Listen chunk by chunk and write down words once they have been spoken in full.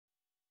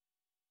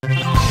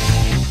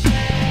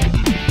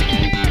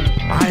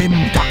I'm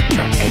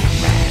Dr.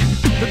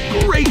 Eggman,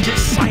 the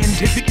greatest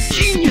scientific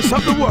genius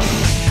of the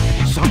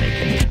world. Sonic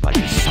and his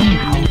buddies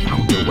somehow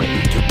found a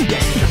way to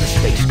get to the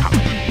space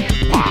colony.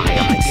 Why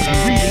am I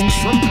getting readings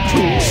from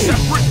two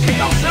separate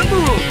Chaos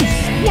Emeralds?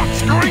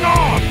 What's going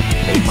on?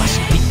 They must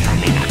be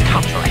planning a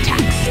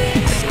counterattack.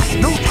 I've got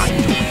no time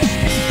to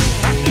waste.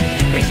 Back to the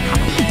space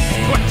colony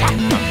to attack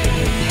them.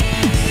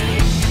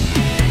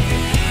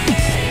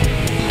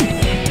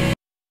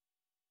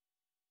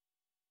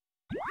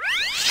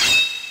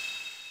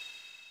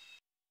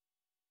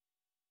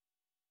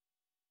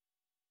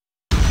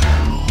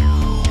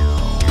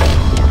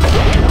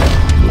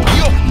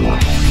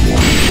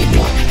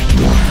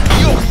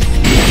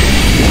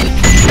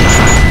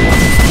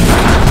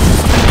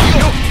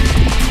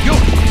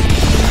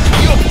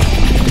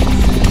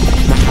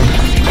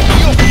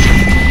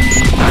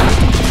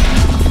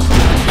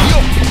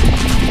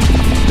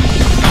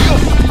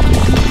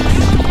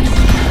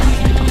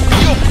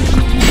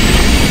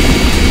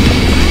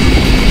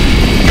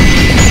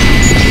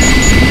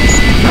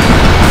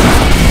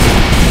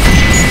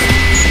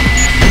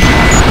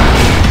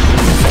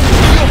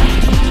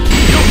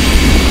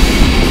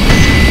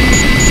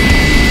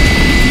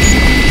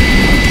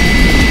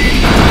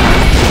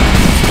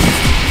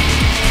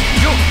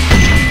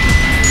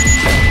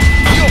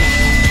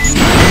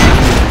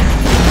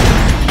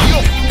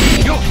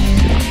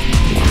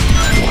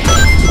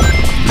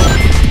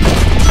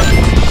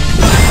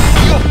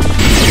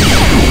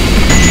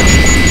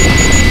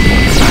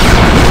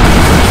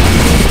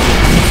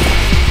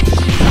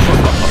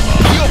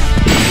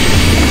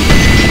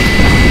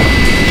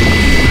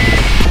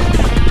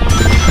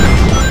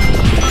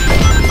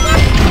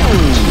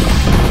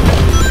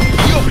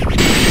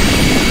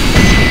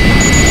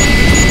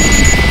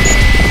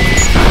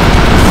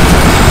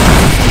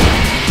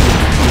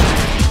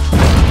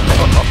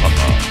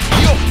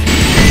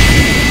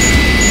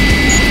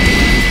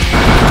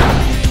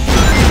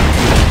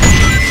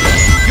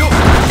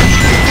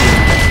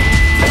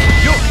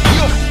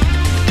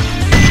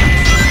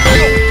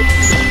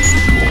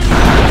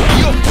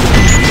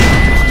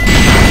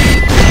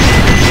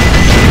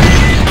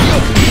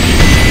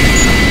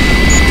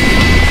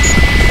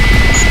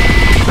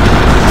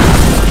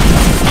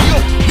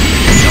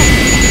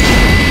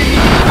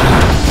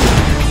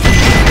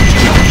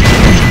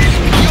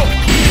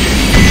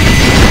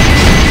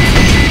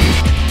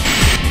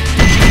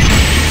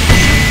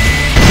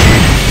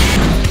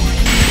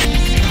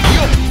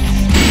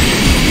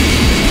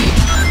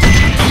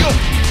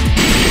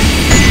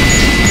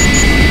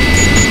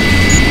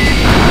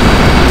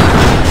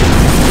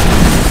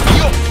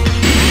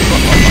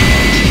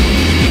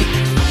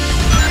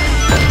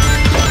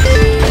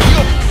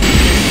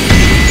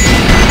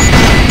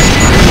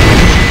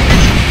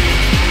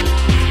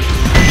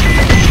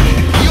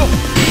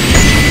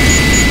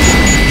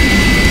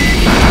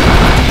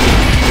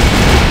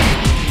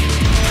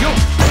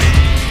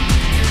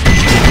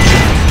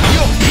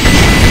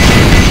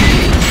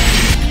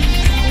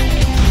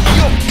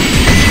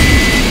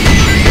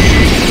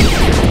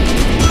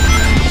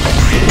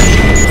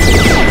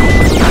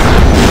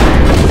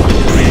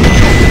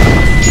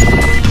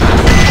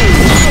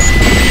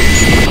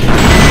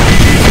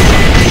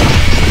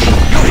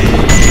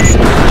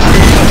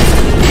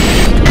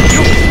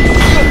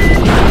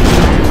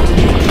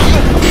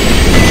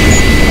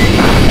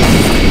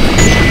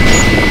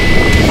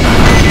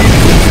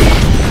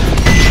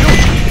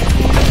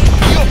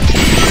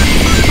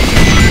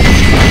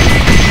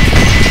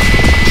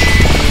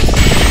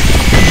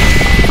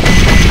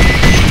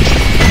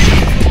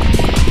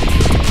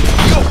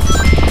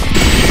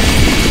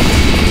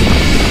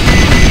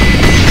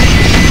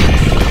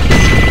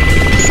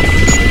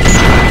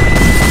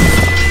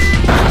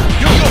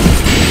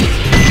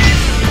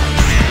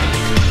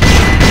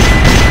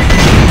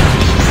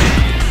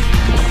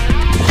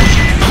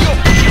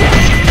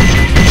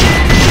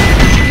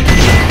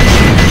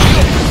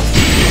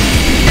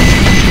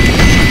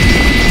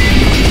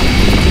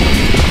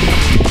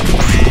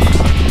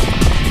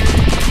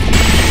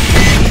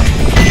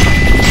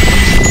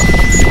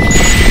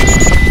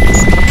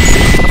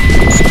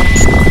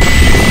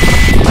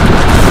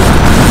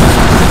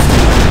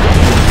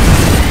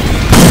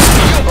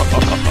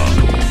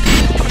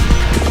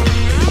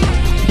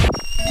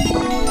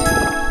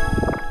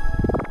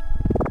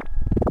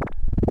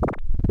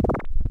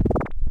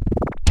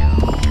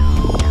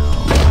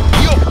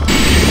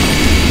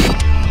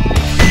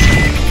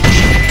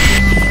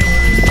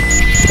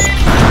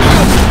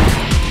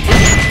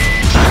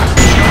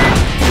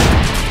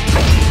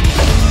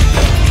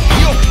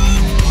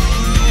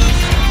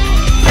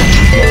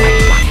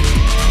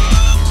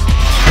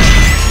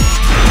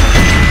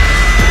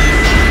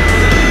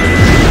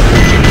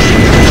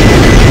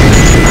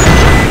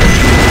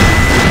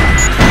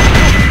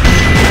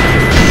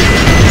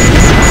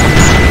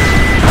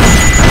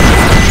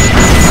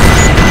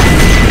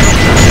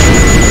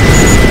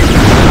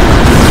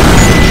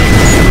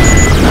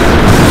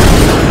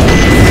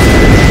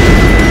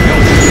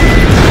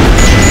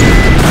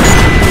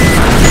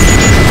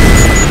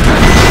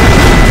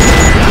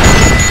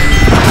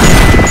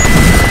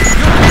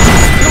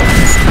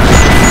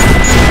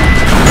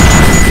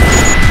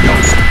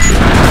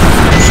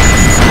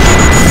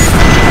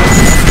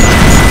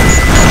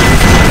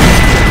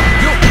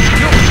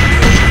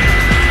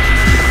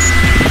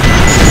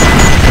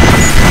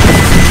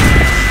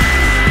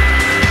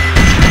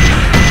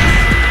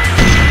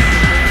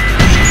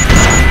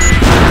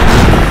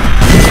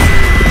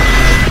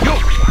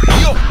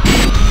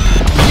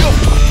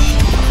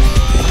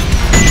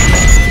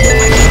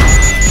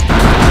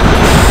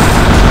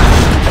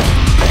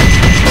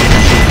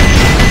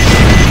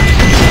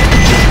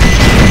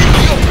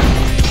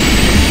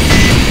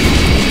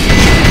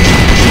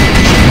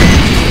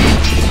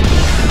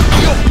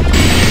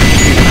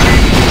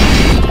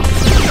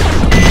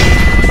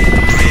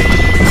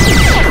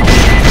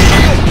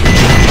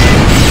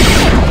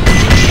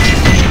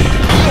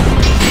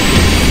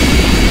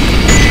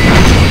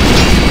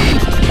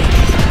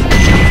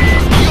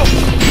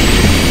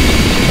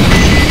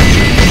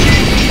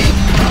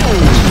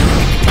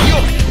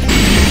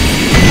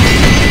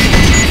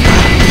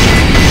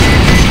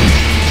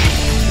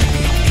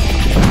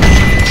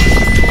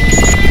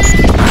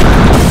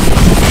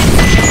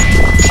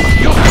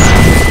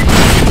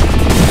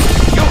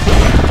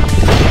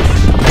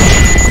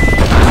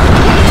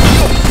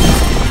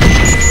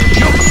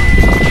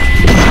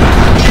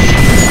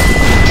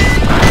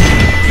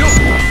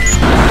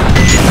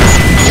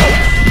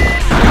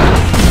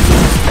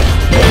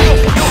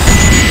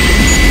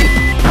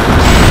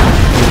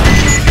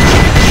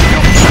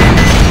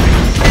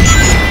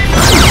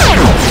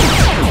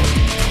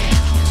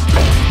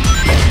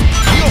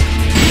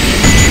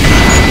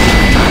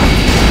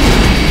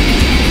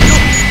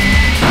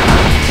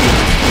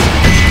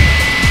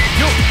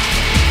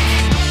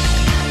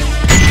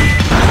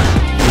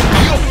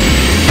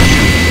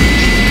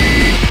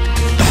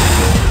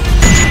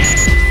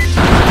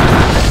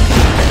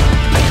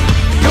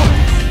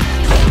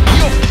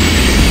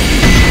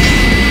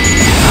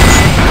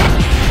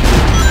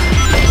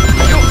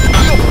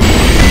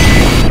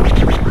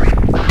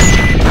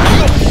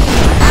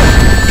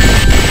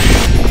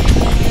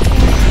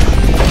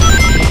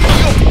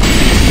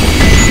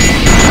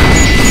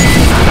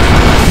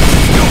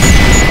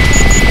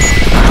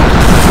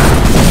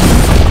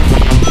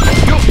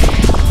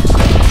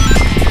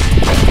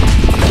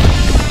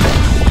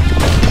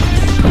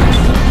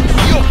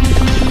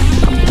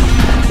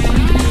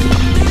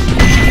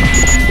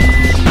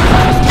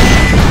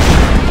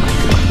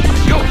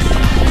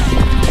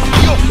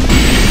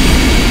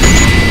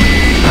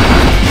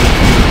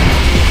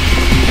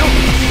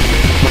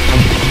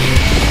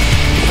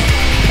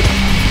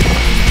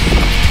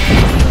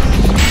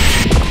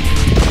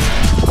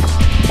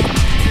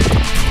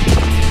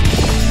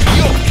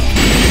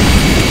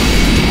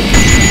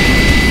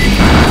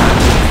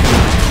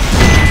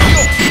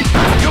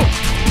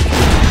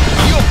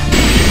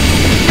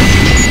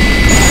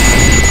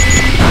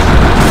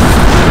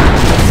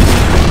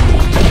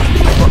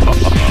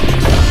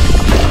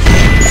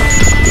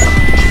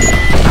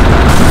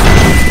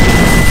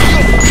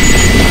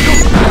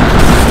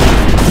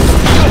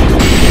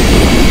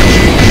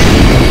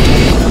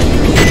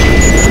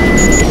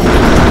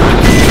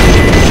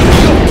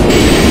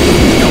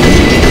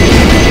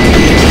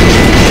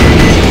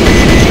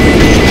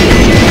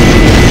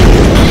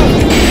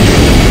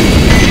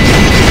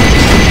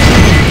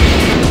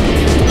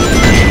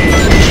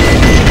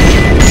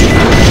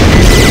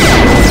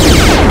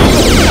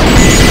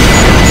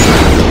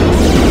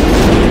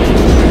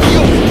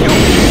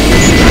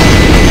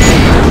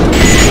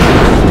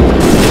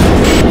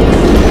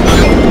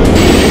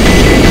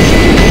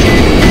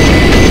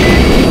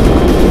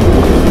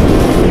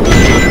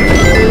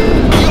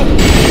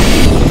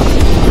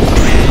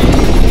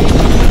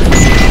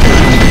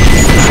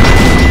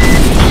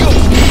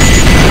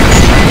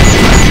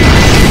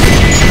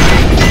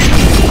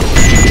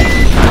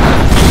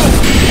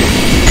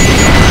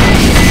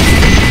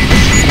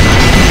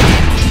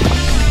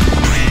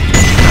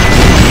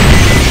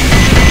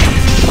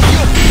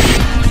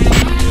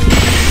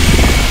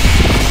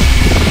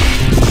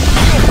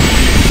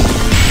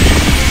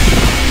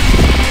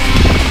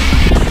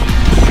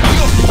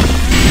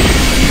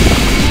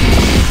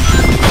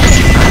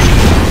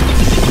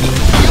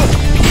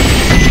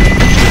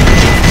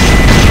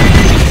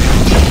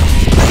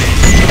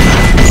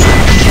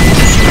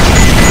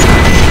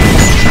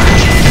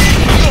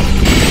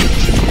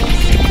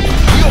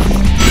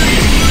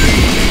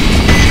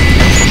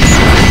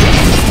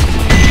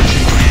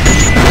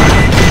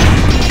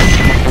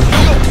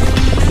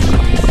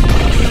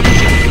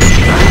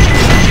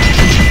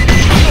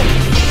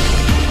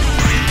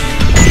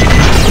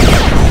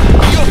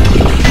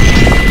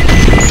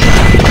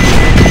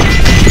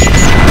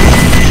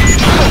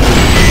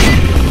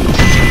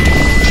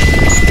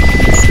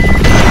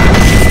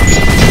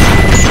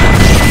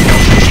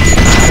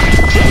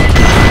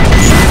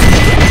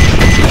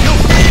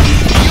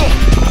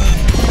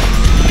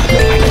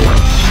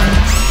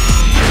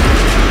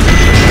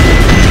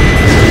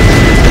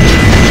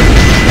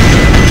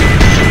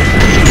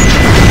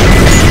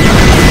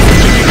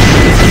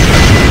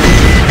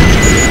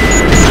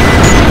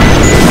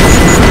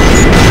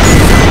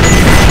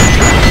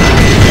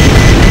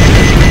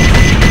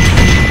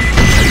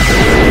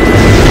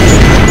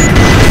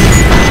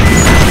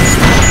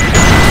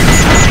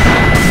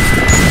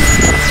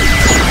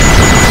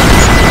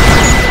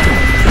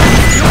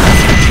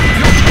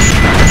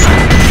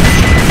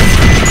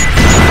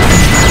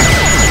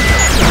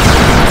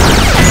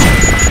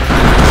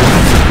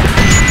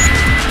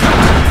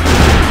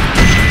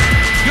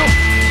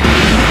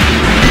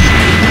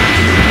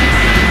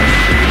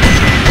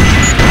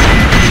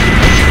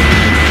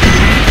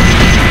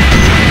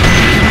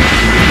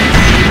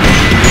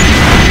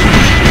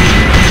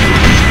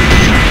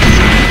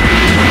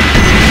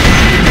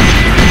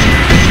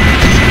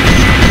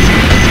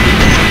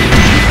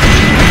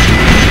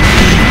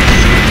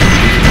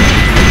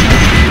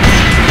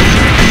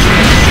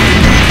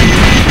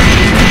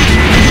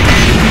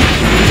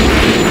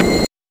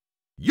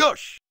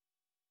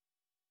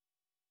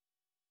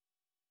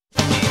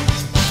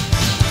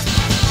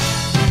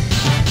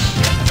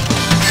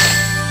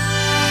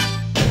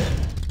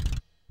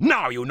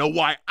 you know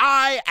why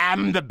I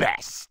am the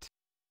best.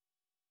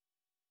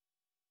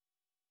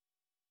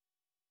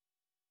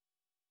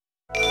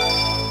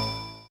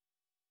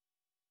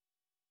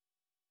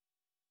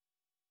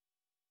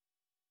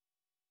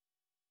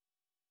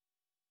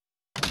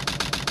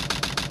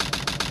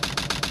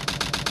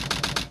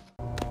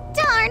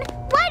 Darn!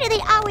 Why do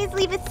they always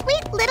leave a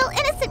sweet little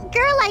innocent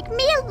girl like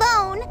me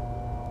alone?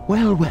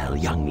 Well, well,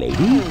 young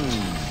lady.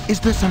 Is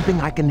there something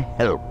I can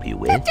help you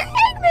with? Dr.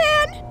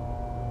 Eggman!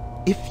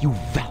 If you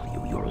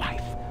value your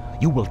life,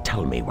 you will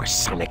tell me where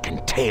Sonic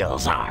and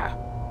Tails are.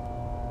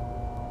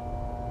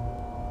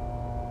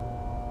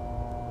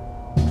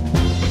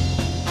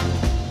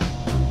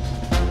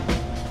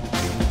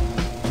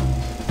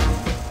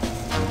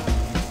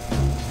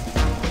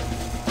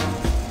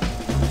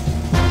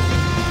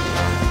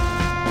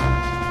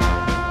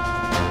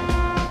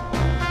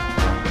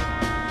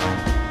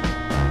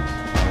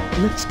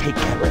 Let's take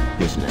care of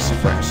business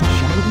first,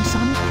 shall we,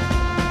 Sonic?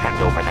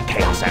 Hand over the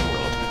Chaos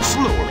Emerald,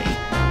 slowly,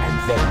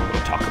 and then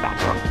we'll talk about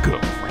your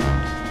girlfriend.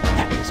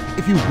 That is,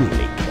 if you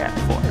really care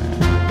for her.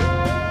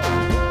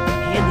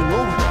 Handing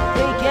over the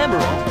fake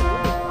emerald?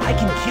 I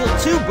can kill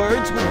 2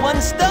 birds with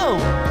 1 stone!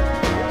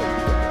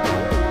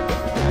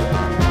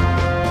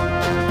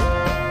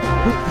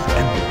 Put the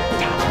emerald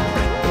down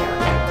right there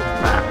and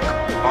back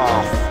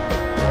off.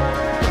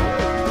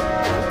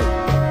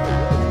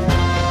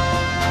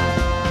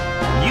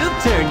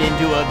 Turned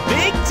into a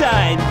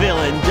big-time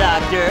villain,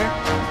 Doctor!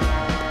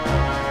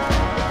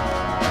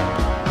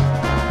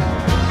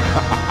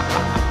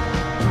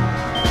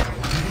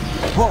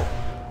 Whoa!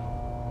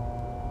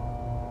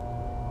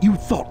 You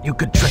thought you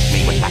could trick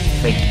me with that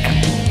fake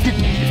emerald,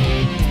 didn't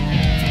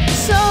you?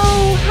 So,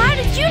 how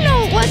did you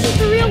know it wasn't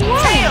the real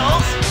one?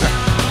 Tails!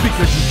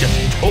 Because you just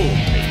told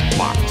me,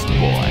 Fox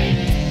Boy.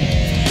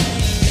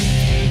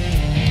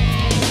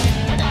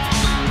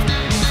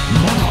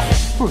 Now,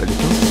 for a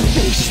little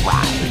space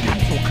ride. The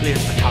capsule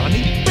clears the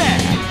colony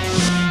bad.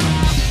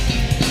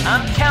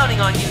 I'm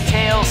counting on you,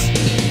 Tails.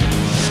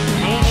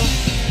 Amy,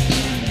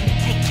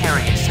 take care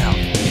of yourself.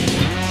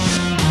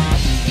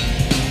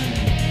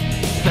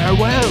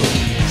 Farewell,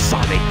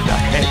 Sonic the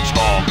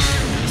Hedgehog.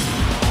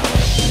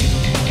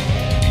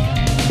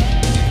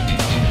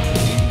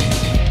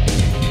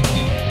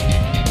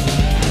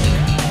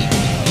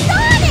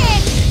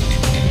 Sonic!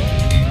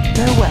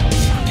 Farewell,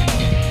 Sonic,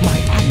 my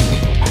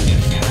admirable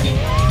adversary.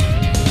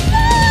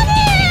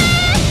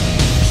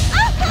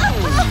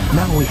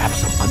 Now we have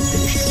some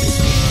unfinished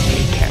business to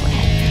take care of.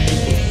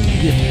 If you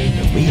give me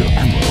the real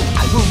emerald,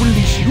 I will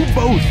release you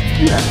both.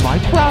 That's my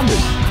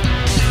promise.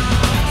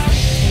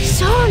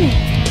 Sonic!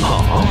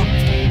 Huh?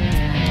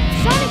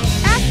 Sonic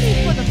asked me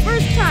for the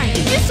first time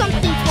to do something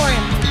for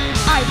him.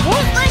 I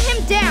won't let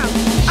him down.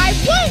 I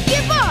won't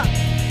give up.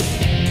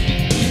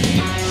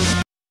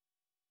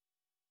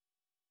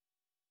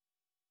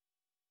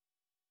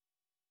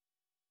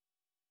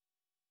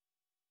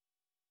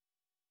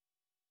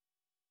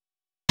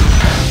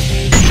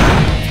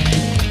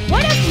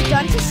 What have you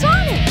done to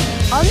Sonic?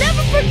 I'll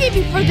never forgive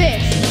you for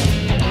this.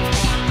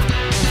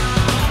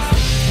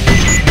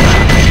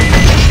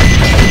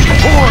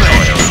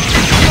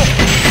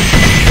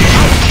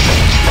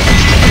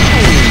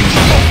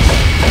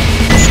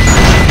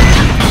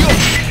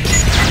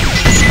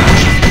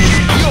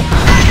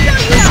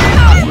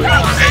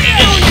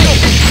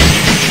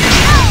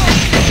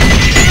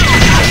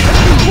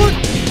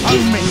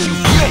 I'll make you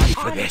pay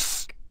for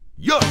this.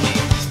 Yuck!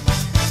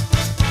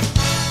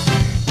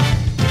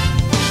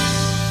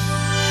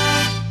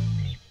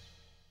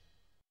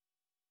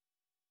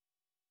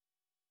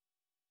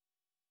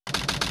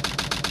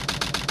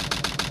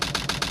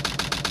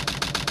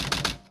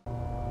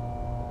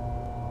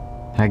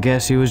 I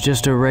guess he was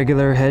just a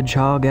regular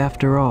hedgehog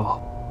after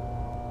all.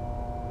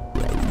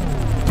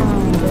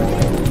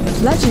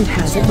 Legend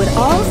has it when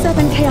all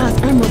 7 Chaos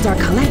Emeralds are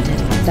collected,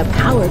 the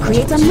power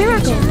creates a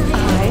miracle.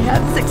 I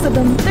have 6 of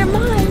them. They're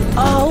mine.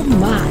 All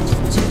mine.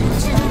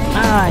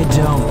 I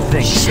don't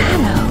think so.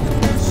 Shadow.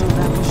 So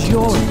that was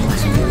your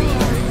plan.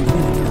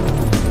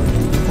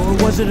 Or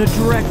was it a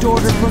direct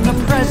order from the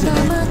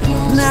president?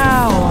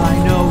 Now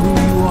I know who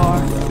you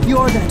are.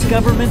 You're that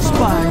government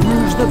spy,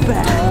 Rouge the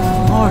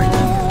Bat, aren't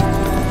you?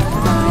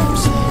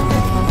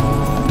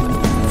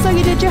 So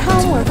you did your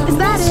homework, is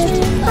that it?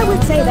 I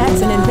would say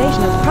that's an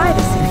invasion of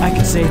privacy. I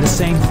could say the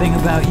same thing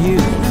about you.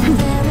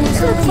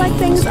 Looks like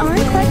things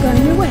aren't quite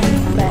going your way.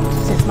 But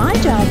since my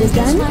job is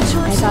done,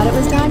 I thought it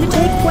was time to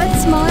take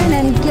what's mine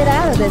and get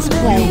out of this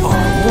place. You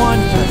are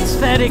one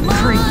pathetic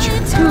creature.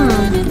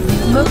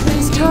 Look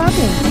who's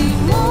talking.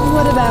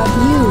 What about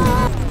you?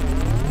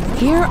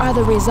 Here are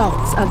the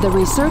results of the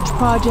research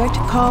project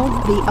called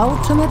the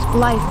Ultimate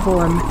Life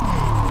Form.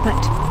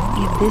 But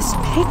if this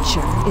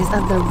picture is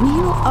of the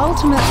real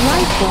ultimate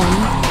life form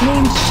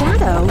named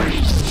Shadow,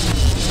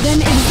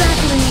 then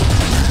exactly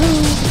who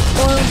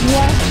or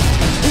what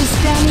is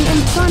standing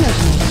in front of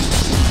me?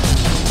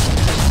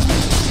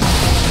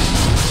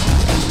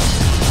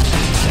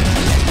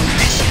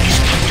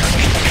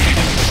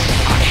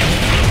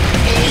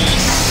 All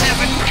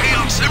 7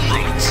 Chaos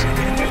Emeralds.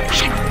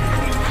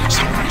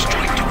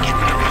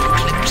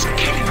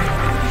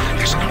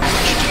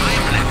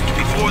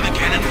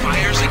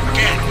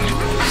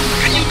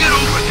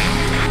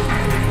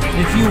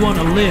 want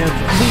to live,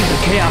 leave the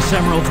Chaos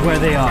Emeralds where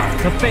they are.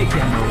 The fake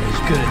emerald is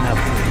good enough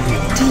for you.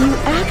 Do you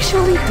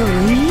actually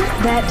believe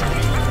that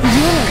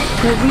you're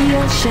the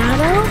real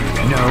Shadow?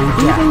 No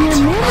Even your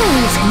doubt.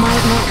 memories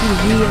might not be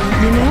real,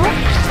 you know?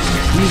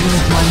 Even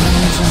if my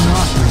memories are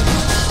not real,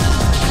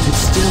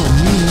 it's still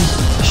me,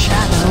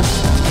 Shadow.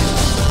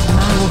 And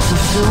I will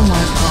fulfill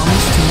my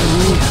promise to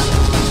Maria.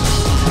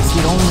 That's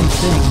the only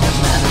thing that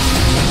matters to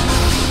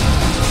me.